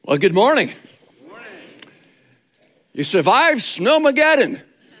Well, good morning. Good morning. You survived Snowmageddon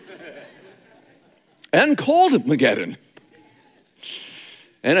and Coldmageddon.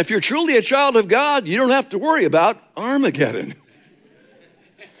 And if you're truly a child of God, you don't have to worry about Armageddon.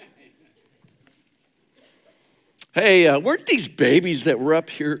 Hey, weren't these babies that were up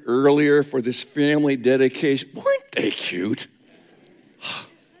here earlier for this family dedication, weren't they cute?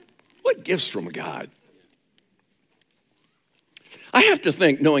 What gifts from God. I have to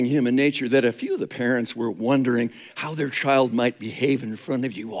think, knowing human nature, that a few of the parents were wondering how their child might behave in front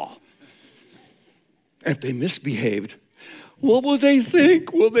of you all. And if they misbehaved, what will they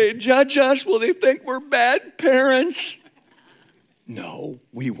think? Will they judge us? Will they think we're bad parents? No,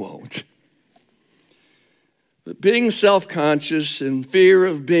 we won't. But being self-conscious and fear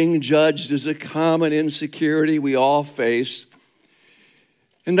of being judged is a common insecurity we all face.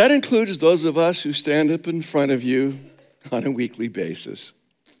 And that includes those of us who stand up in front of you on a weekly basis.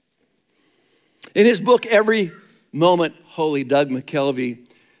 In his book, Every Moment Holy, Doug McKelvey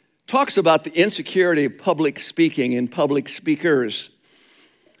talks about the insecurity of public speaking and public speakers.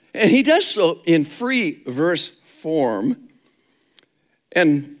 And he does so in free verse form.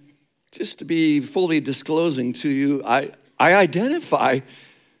 And just to be fully disclosing to you, I identify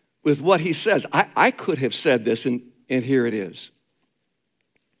with what he says. I could have said this, and here it is.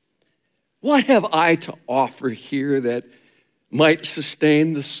 What have I to offer here that might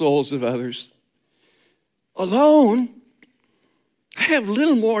sustain the souls of others? Alone, I have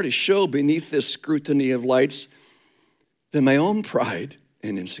little more to show beneath this scrutiny of lights than my own pride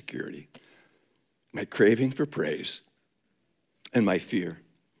and insecurity, my craving for praise, and my fear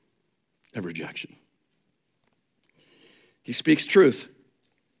of rejection. He speaks truth.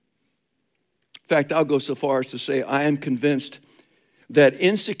 In fact, I'll go so far as to say I am convinced that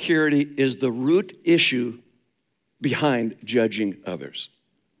insecurity is the root issue behind judging others.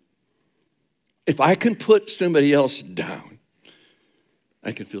 If I can put somebody else down,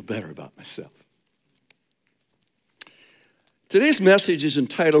 I can feel better about myself. Today's message is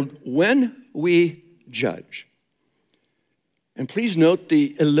entitled, When We Judge. And please note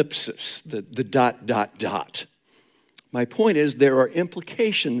the ellipsis, the ... My point is there are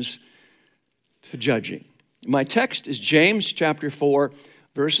implications to judging. My text is James chapter 4,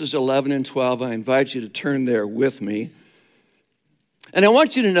 verses 11 and 12. I invite you to turn there with me. And I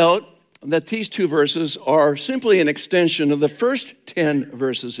want you to note that these two verses are simply an extension of the first 10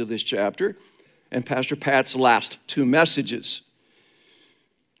 verses of this chapter and Pastor Pat's last two messages.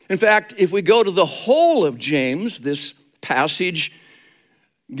 In fact, if we go to the whole of James, this passage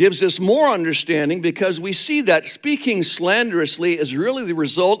gives us more understanding because we see that speaking slanderously is really the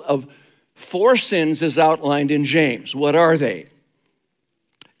result of 4 sins as outlined in James. What are they?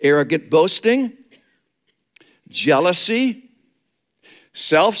 Arrogant boasting, jealousy,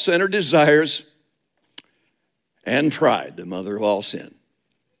 self-centered desires, and pride, the mother of all sin.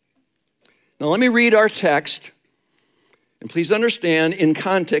 Now let me read our text. And please understand, in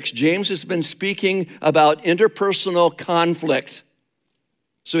context, James has been speaking about interpersonal conflict.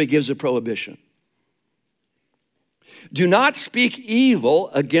 So he gives a prohibition. Do not speak evil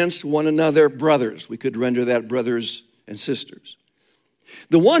against one another, brothers. We could render that brothers and sisters.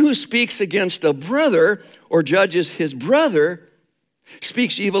 The one who speaks against a brother or judges his brother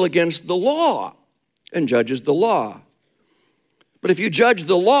speaks evil against the law and judges the law. But if you judge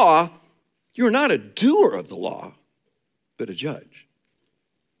the law, you're not a doer of the law, but a judge.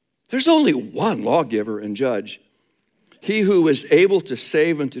 There's only one lawgiver and judge, he who is able to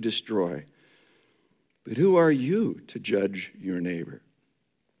save and to destroy. But who are you to judge your neighbor?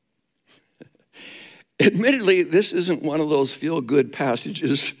 Admittedly, this isn't one of those feel-good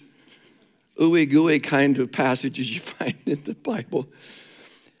passages, ooey-gooey kind of passages you find in the Bible.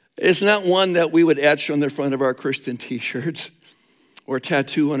 It's not one that we would etch on the front of our Christian t-shirts or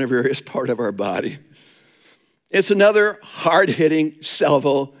tattoo on a various part of our body. It's another hard-hitting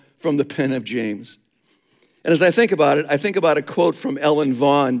salvo from the pen of James. And as I think about it, I think about a quote from Ellen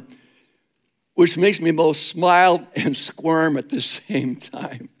Vaughn, which makes me both smile and squirm at the same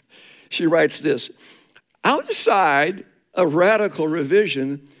time. She writes this: outside a radical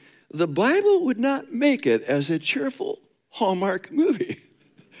revision, the Bible would not make it as a cheerful Hallmark movie.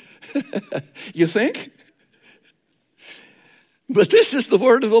 You think? But this is the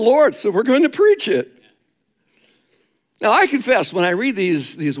word of the Lord, so we're going to preach it. Now, I confess, when I read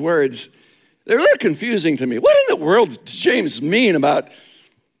these words, they're a little confusing to me. What in the world does James mean about,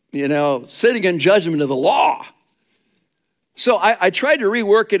 sitting in judgment of the law? So I tried to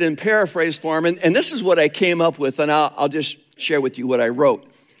rework it in paraphrase form, and this is what I came up with, and I'll just share with you what I wrote.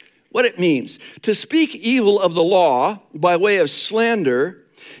 What it means: to speak evil of the law by way of slander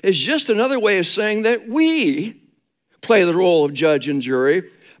is just another way of saying that we play the role of judge and jury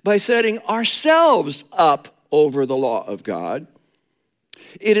by setting ourselves up over the law of God.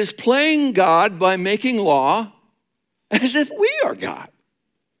 It is playing God by making law as if we are God.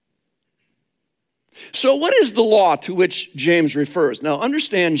 So what is the law to which James refers? Now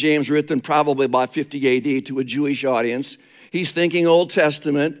understand James written probably about 50 AD to a Jewish audience. He's thinking Old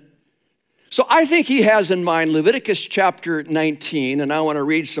Testament. So I think he has in mind Leviticus chapter 19, and I want to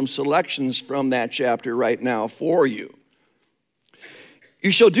read some selections from that chapter right now for you.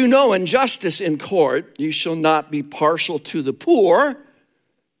 You shall do no injustice in court. You shall not be partial to the poor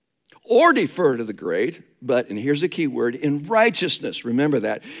or defer to the great. But, and here's the key word, in righteousness. Remember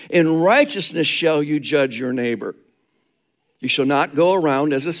that. In righteousness shall you judge your neighbor. You shall not go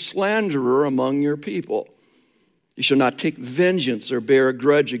around as a slanderer among your people. You shall not take vengeance or bear a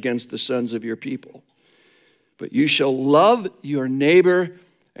grudge against the sons of your people. But you shall love your neighbor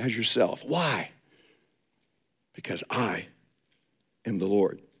as yourself. Why? Because I am the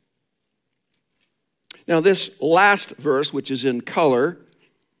Lord. Now this last verse, which is in color,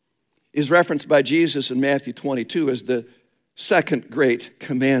 is referenced by Jesus in Matthew 22 as the second great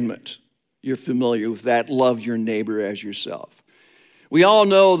commandment. You're familiar with that, love your neighbor as yourself. We all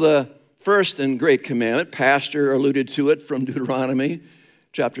know the first and great commandment. Pastor alluded to it from Deuteronomy,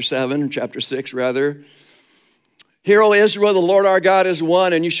 chapter 7, or chapter 6 rather. Hear, O Israel, the Lord our God is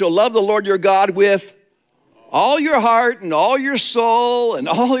one, and you shall love the Lord your God with all your heart and all your soul and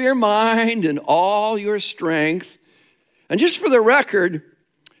all your mind and all your strength. And just for the record,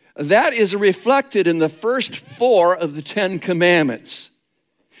 that is reflected in the first 4 of the 10 commandments.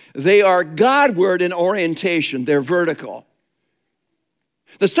 They are Godward in orientation. They're vertical.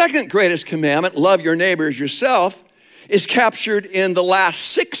 The second greatest commandment, love your neighbor as yourself, is captured in the last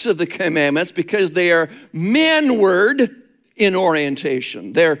 6 of the commandments because they are manward in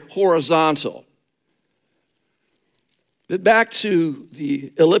orientation. They're horizontal. But back to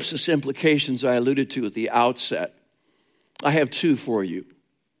the ellipsis implications I alluded to at the outset. I have 2 for you.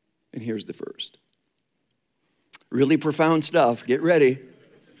 And here's the first. Really profound stuff. Get ready.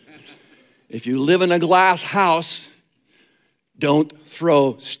 If you live in a glass house, don't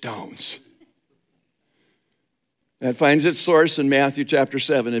throw stones. That finds its source in Matthew chapter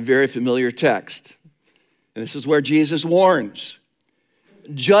 7, a very familiar text. And this is where Jesus warns.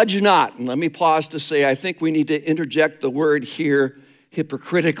 Judge not. And let me pause to say, I think we need to interject the word here,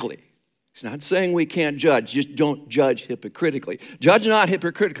 hypocritically. He's not saying we can't judge, just don't judge hypocritically. Judge not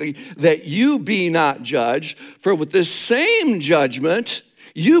hypocritically, that you be not judged, for with the same judgment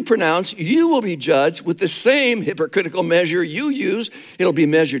you pronounce, you will be judged. With the same hypocritical measure you use, it'll be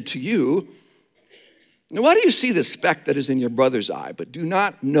measured to you. Now, why do you see the speck that is in your brother's eye, but do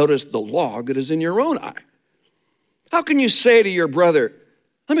not notice the log that is in your own eye? How can you say to your brother,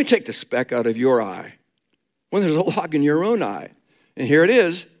 let me take the speck out of your eye, when there's a log in your own eye? And here it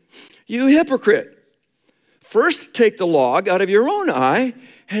is. You hypocrite. First take the log out of your own eye,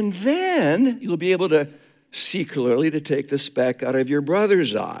 and then you'll be able to see clearly to take the speck out of your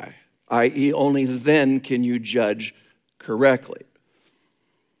brother's eye, i.e. only then can you judge correctly.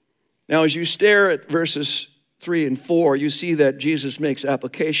 Now, as you stare at verses 3 and 4, you see that Jesus makes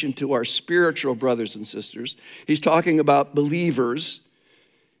application to our spiritual brothers and sisters. He's talking about believers.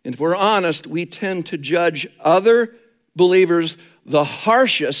 And if we're honest, we tend to judge other believers the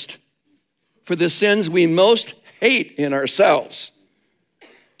harshest for the sins we most hate in ourselves.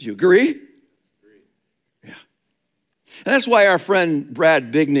 Do you agree? Yeah. And that's why our friend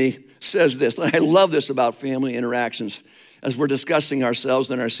Brad Bigney says this. And I love this about family interactions as we're discussing ourselves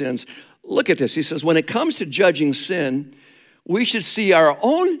and our sins. Look at this. He says, when it comes to judging sin, we should see our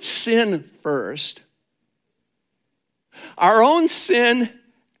own sin first, our own sin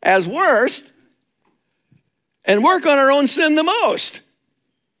as worst, and work on our own sin the most.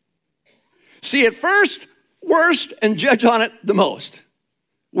 See it first, worst, and judge on it the most.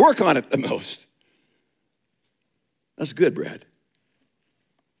 Work on it the most. That's good, Brad.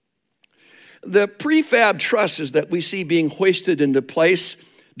 The prefab trusses that we see being hoisted into place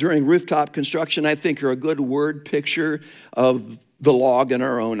during rooftop construction, I think, are a good word picture of the log in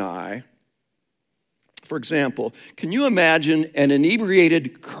our own eye. For example, can you imagine an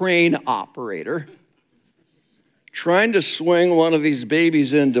inebriated crane operator trying to swing one of these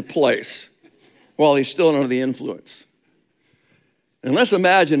babies into place while he's still under the influence? And let's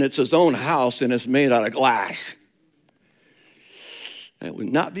imagine it's his own house and it's made out of glass. That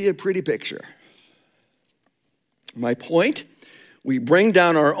would not be a pretty picture. My point, we bring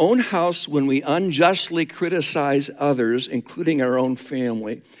down our own house when we unjustly criticize others, including our own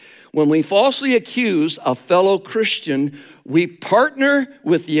family. When we falsely accuse a fellow Christian, we partner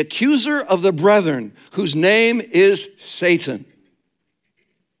with the accuser of the brethren, whose name is Satan.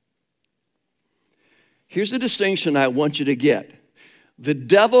 Here's the distinction I want you to get. The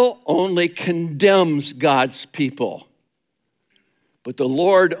devil only condemns God's people, but the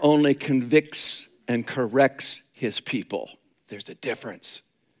Lord only convicts and corrects his people. There's a difference.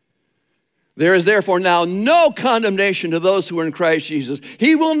 There is therefore now no condemnation to those who are in Christ Jesus.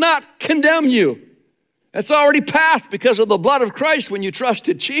 He will not condemn you. That's already passed because of the blood of Christ when you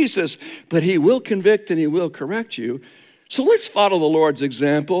trusted Jesus. But he will convict and he will correct you. So let's follow the Lord's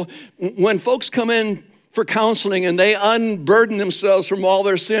example. When folks come in for counseling and they unburden themselves from all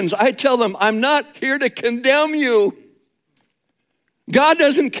their sins, I tell them, I'm not here to condemn you. God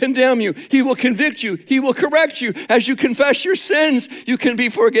doesn't condemn you. He will convict you. He will correct you. As you confess your sins, you can be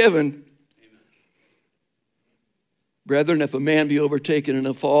forgiven. Brethren, if a man be overtaken in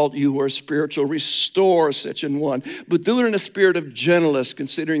a fault, you who are spiritual, restore such an one. But do it in a spirit of gentleness,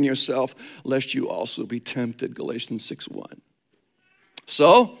 considering yourself, lest you also be tempted. Galatians 6:1.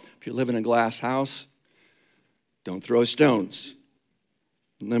 So, if you live in a glass house, don't throw stones.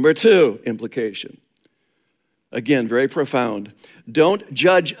 Number 2 implication. Again, very profound. Don't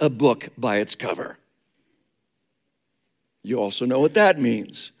judge a book by its cover. You also know what that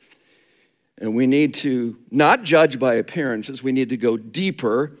means. And we need to not judge by appearances. We need to go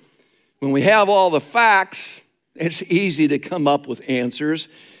deeper. When we have all the facts, it's easy to come up with answers.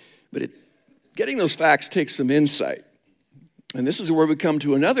 But getting those facts takes some insight. And this is where we come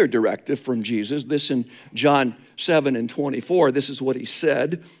to another directive from Jesus. This in John 7:24. This is what he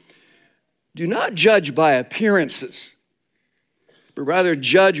said. Do not judge by appearances, but rather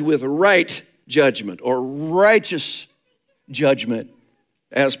judge with right judgment or righteous judgment,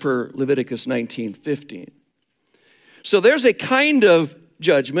 as per Leviticus 19:15. So there's a kind of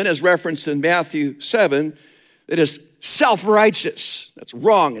judgment, as referenced in Matthew 7, that is self-righteous. That's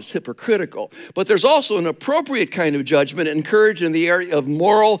wrong, it's hypocritical. But there's also an appropriate kind of judgment encouraged in the area of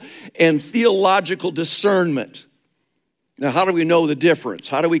moral and theological discernment. Now, how do we know the difference?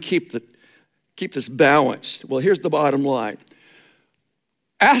 How do we keep this balanced? Well, here's the bottom line.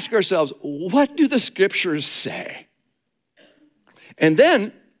 Ask ourselves, what do the scriptures say? And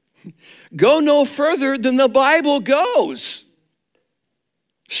then go no further than the Bible goes.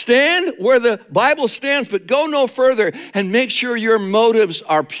 Stand where the Bible stands, but go no further, and make sure your motives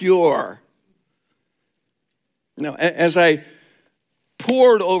are pure. Now, as I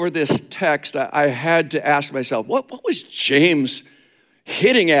pored over this text, I had to ask myself, what was James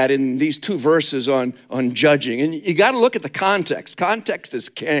hitting at in these 2 verses on judging? And you got to look at the context. Context is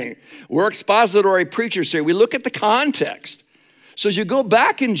king. We're expository preachers here. We look at the context. So as you go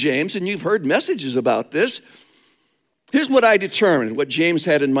back in James, and you've heard messages about this, here's what I determined, what James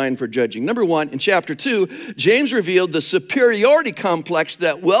had in mind for judging. Number 1, in chapter 2, James revealed the superiority complex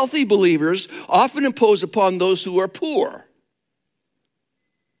that wealthy believers often impose upon those who are poor.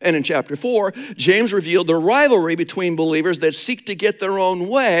 And in chapter 4, James revealed the rivalry between believers that seek to get their own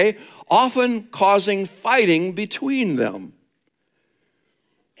way, often causing fighting between them.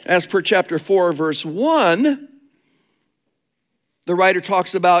 As per chapter 4, verse 1, the writer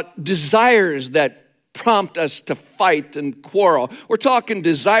talks about desires that prompt us to fight and quarrel. We're talking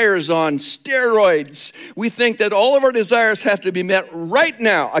desires on steroids. We think that all of our desires have to be met right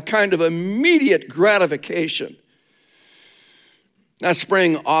now, a kind of immediate gratification. Last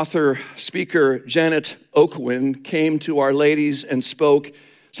spring, author, speaker Janet Oakwin came to Our Ladies and spoke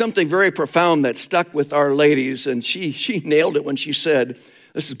something very profound that stuck with Our Ladies, and she nailed it when she said,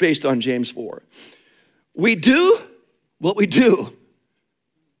 this is based on James 4, we do what we do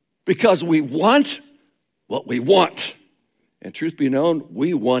because we want what we want. And truth be known,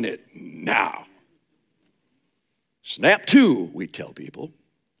 we want it now. Snap to, we tell people.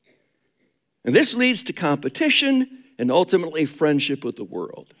 And this leads to competition and ultimately friendship with the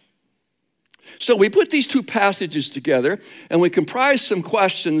world. So we put these 2 passages together and we comprise some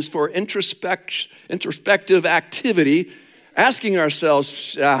questions for introspective activity, asking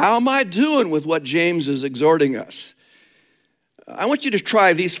ourselves, how am I doing with what James is exhorting us? I want you to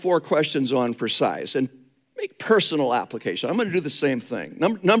try these 4 questions on for size and make personal application. I'm going to do the same thing.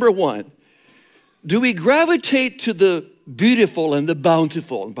 Number 1, do we gravitate to the beautiful and the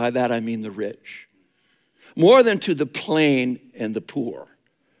bountiful? And by that I mean the rich. More than to the plain and the poor.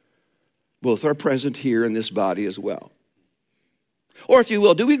 Both are present here in this body as well. Or if you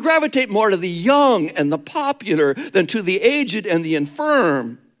will, do we gravitate more to the young and the popular than to the aged and the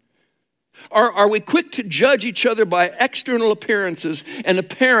infirm? Are we quick to judge each other by external appearances and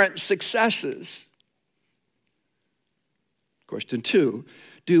apparent successes? Question 2,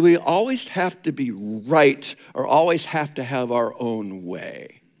 Do we always have to be right or always have to have our own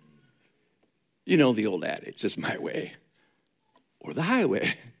way? You know the old adage, it's my way or the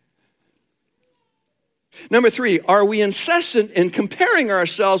highway. Number 3, are we incessant in comparing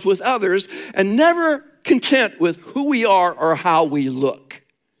ourselves with others and never content with who we are or how we look?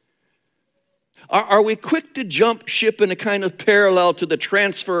 Are we quick to jump ship in a kind of parallel to the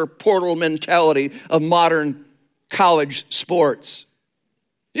transfer portal mentality of modern college sports?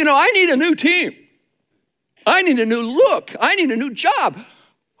 You know, I need a new team. I need a new look. I need a new job.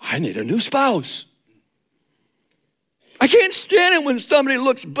 I need a new spouse. I can't stand it when somebody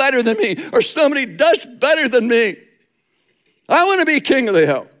looks better than me or somebody does better than me. I want to be king of the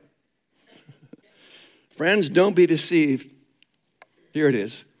hill. Friends, don't be deceived. Here it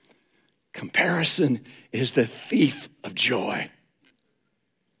is. Comparison is the thief of joy.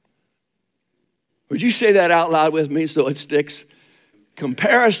 Would you say that out loud with me so it sticks?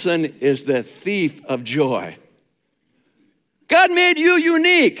 Comparison is the thief of joy. God made you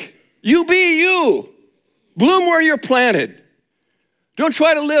unique. You be you. Bloom where you're planted. Don't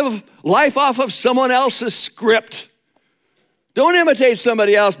try to live life off of someone else's script. Don't imitate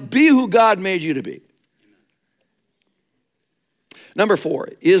somebody else. Be who God made you to be. Number 4,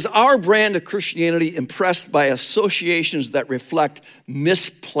 is our brand of Christianity impressed by associations that reflect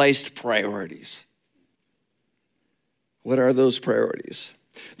misplaced priorities? What are those priorities?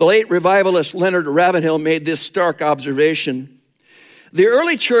 The late revivalist Leonard Ravenhill made this stark observation. The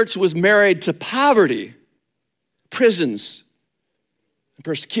early church was married to poverty, prisons, and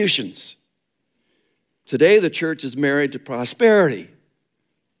persecutions. Today, the church is married to prosperity,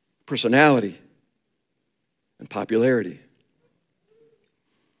 personality, and popularity.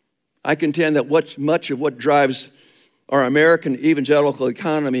 I contend that much of what drives our American evangelical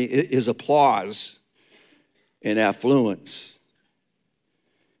economy is applause and affluence.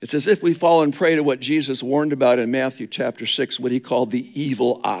 It's as if we've fallen prey to what Jesus warned about in Matthew chapter 6, what he called the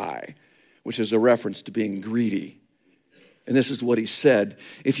evil eye, which is a reference to being greedy. And this is what he said: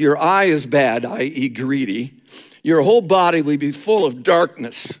 if your eye is bad, i.e. greedy, your whole body will be full of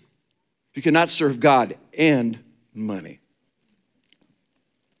darkness. You cannot serve God and money.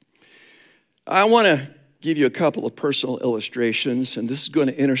 I want to give you a couple of personal illustrations, and this is going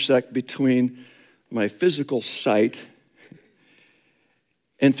to intersect between my physical sight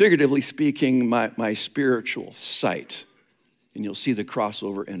and, figuratively speaking, my spiritual sight. And you'll see the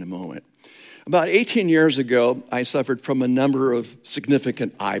crossover in a moment. About 18 years ago, I suffered from a number of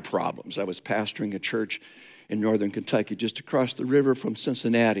significant eye problems. I was pastoring a church in northern Kentucky, just across the river from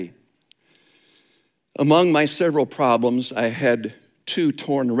Cincinnati. Among my several problems, I had 2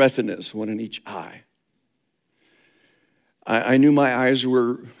 torn retinas, one in each eye. I knew my eyes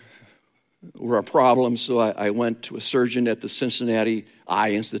were a problem, so I went to a surgeon at the Cincinnati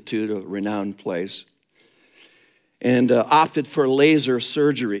Eye Institute, a renowned place, and opted for laser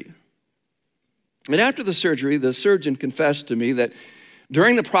surgery. And after the surgery, the surgeon confessed to me that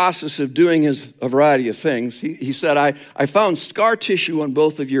during the process of doing a variety of things, he said, I found scar tissue on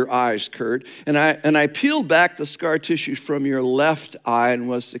both of your eyes, Curt, and I peeled back the scar tissue from your left eye and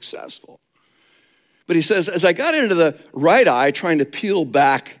was successful. But he says, as I got into the right eye trying to peel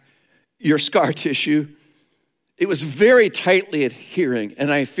back your scar tissue, it was very tightly adhering,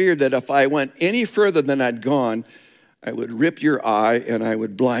 and I feared that if I went any further than I'd gone, I would rip your eye and I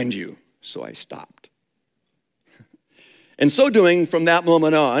would blind you. So I stopped. And so doing, from that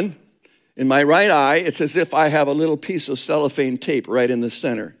moment on, in my right eye, it's as if I have a little piece of cellophane tape right in the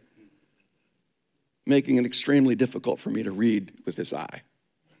center, making it extremely difficult for me to read with this eye.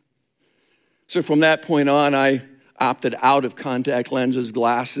 So from that point on, I opted out of contact lenses,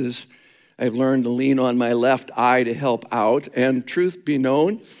 glasses. I've learned to lean on my left eye to help out. And truth be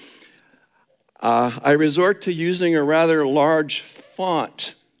known, I resort to using a rather large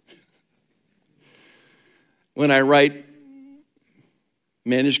font when I write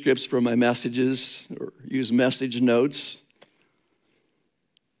manuscripts for my messages or use message notes.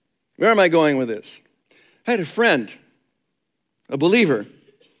 Where am I going with this? I had a friend, a believer,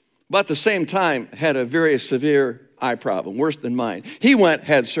 about the same time had a very severe eye problem, worse than mine. He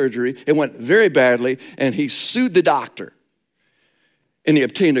had surgery, it went very badly, and he sued the doctor, and he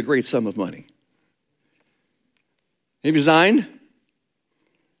obtained a great sum of money. He resigned,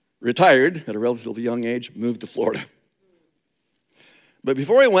 retired at a relatively young age, moved to Florida. But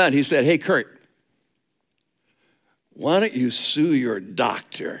before he went, he said, hey, Curt, why don't you sue your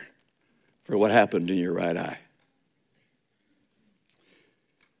doctor for what happened in your right eye?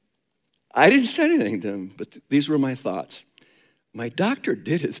 I didn't say anything to him, but these were my thoughts. My doctor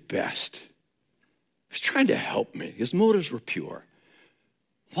did his best. He was trying to help me. His motives were pure.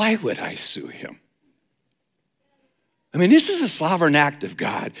 why would I sue him? I mean, this is a sovereign act of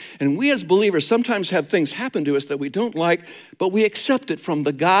God. And we as believers sometimes have things happen to us that we don't like, but we accept it from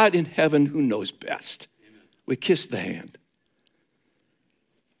the God in heaven who knows best. Amen. We kiss the hand.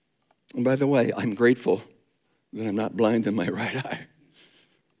 And by the way, I'm grateful that I'm not blind in my right eye.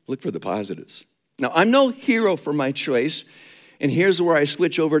 Look for the positives. Now, I'm no hero for my choice, and here's where I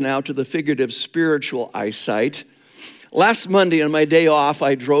switch over now to the figurative spiritual eyesight. Last Monday on my day off,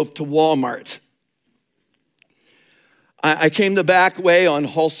 I drove to Walmart. I came the back way on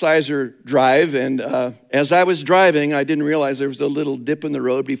Hulsizer Drive, and as I was driving, I didn't realize there was a little dip in the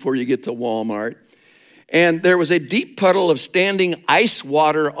road before you get to Walmart. And there was a deep puddle of standing ice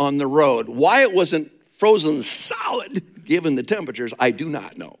water on the road. Why it wasn't frozen solid, given the temperatures, I do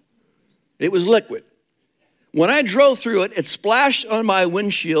not know. It was liquid. When I drove through it, it splashed on my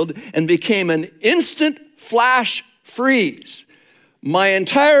windshield and became an instant flash freeze. My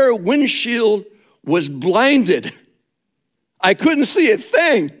entire windshield was blinded. I couldn't see a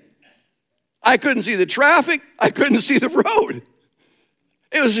thing. I couldn't see the traffic. I couldn't see the road.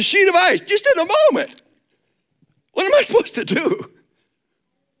 It was a sheet of ice, just in a moment. What am I supposed to do?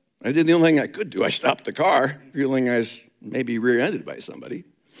 I did the only thing I could do. I stopped the car, feeling I was maybe rear-ended by somebody.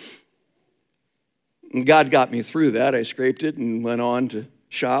 And God got me through that. I scraped it and went on to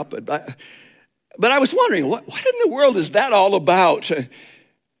shop. But I was wondering, what in the world is that all about?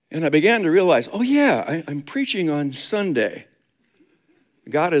 And I began to realize, oh yeah, I'm preaching on Sunday.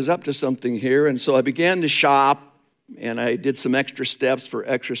 God is up to something here. And so I began to shop, and I did some extra steps for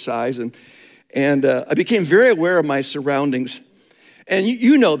exercise. And I became very aware of my surroundings. And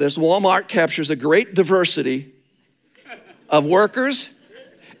you know this, Walmart captures a great diversity of workers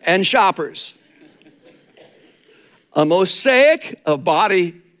and shoppers. A mosaic of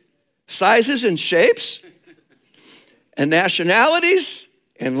body sizes and shapes and nationalities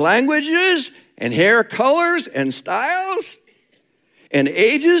and languages and hair colors and styles and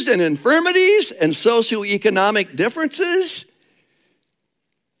ages and infirmities and socioeconomic differences.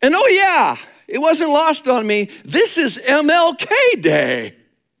 And oh yeah, it wasn't lost on me. This is MLK Day,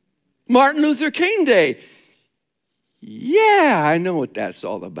 Martin Luther King Day. Yeah, I know what that's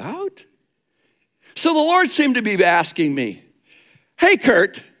all about. So the Lord seemed to be asking me, hey,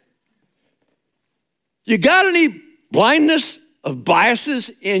 Curt, you got any blindness of biases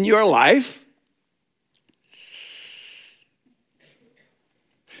in your life?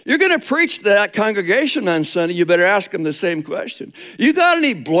 You're going to preach to that congregation on Sunday. You better ask them the same question. You got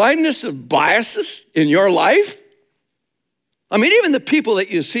any blindness of biases in your life? I mean, even the people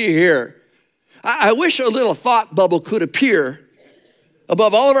that you see here, I wish a little thought bubble could appear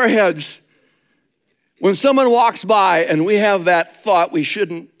above all of our heads when someone walks by and we have that thought we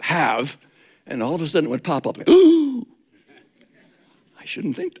shouldn't have, and all of a sudden it would pop up. Ooh, I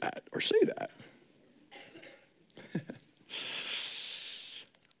shouldn't think that or say that.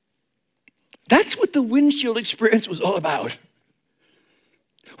 That's what the windshield experience was all about.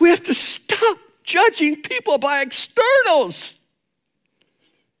 We have to stop judging people by externals.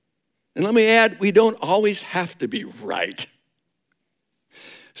 And let me add, we don't always have to be right.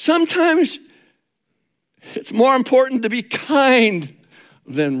 Sometimes it's more important to be kind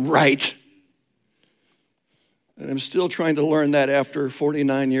than right. And I'm still trying to learn that after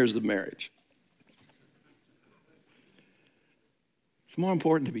 49 years of marriage. It's more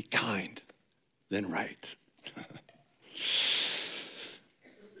important to be kind than right.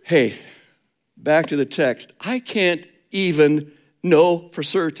 Hey, back to the text. I can't even know for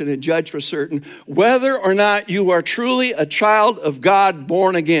certain and judge for certain whether or not you are truly a child of God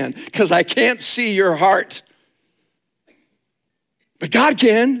born again, because I can't see your heart. But God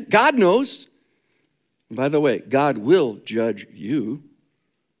can. God knows. And by the way, God will judge you.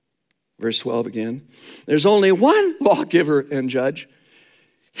 Verse 12 again. There's only one lawgiver and judge.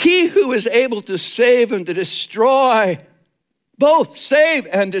 He who is able to save and to destroy, both save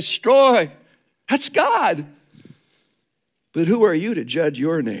and destroy. That's God. But who are you to judge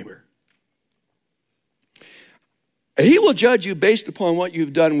your neighbor? He will judge you based upon what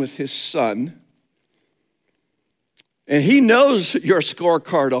you've done with his son. And he knows your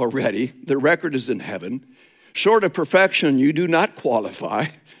scorecard already. The record is in heaven. Short of perfection, you do not qualify.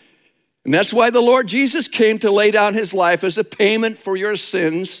 And that's why the Lord Jesus came to lay down his life as a payment for your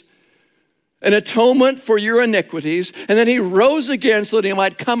sins, an atonement for your iniquities, and then he rose again so that he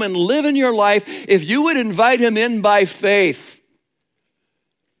might come and live in your life if you would invite him in by faith.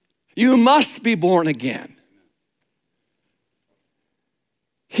 You must be born again.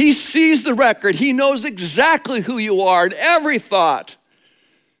 He sees the record. He knows exactly who you are and every thought.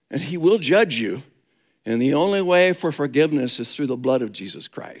 And he will judge you And the only way for forgiveness is through the blood of Jesus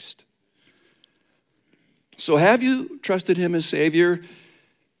Christ. So have you trusted him as Savior?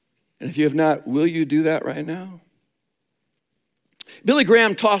 And if you have not, will you do that right now? Billy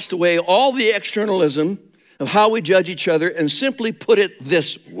Graham tossed away all the externalism of how we judge each other and simply put it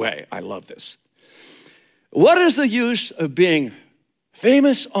this way. I love this. What is the use of being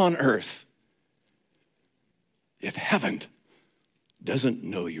famous on earth if heaven doesn't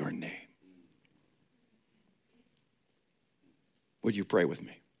know your name? Would you pray with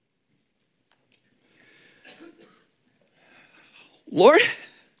me? Lord,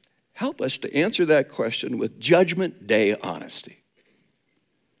 help us to answer that question with Judgment Day honesty.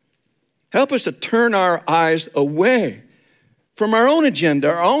 Help us to turn our eyes away from our own agenda,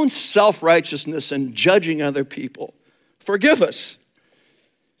 our own self-righteousness and judging other people. Forgive us.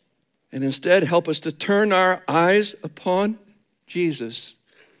 And instead, help us to turn our eyes upon Jesus.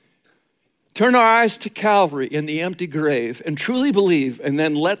 Turn our eyes to Calvary in the empty grave and truly believe, and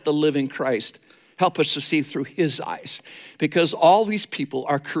then let the living Christ help us to see through his eyes, because all these people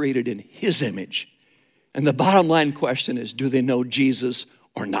are created in his image. And the bottom line question is, do they know Jesus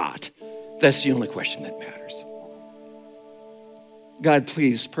or not? That's the only question that matters. God,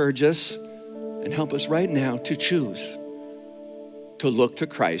 please purge us and help us right now to choose to look to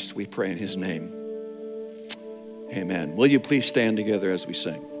Christ, we pray in his name. Amen. Will you please stand together as we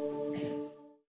sing?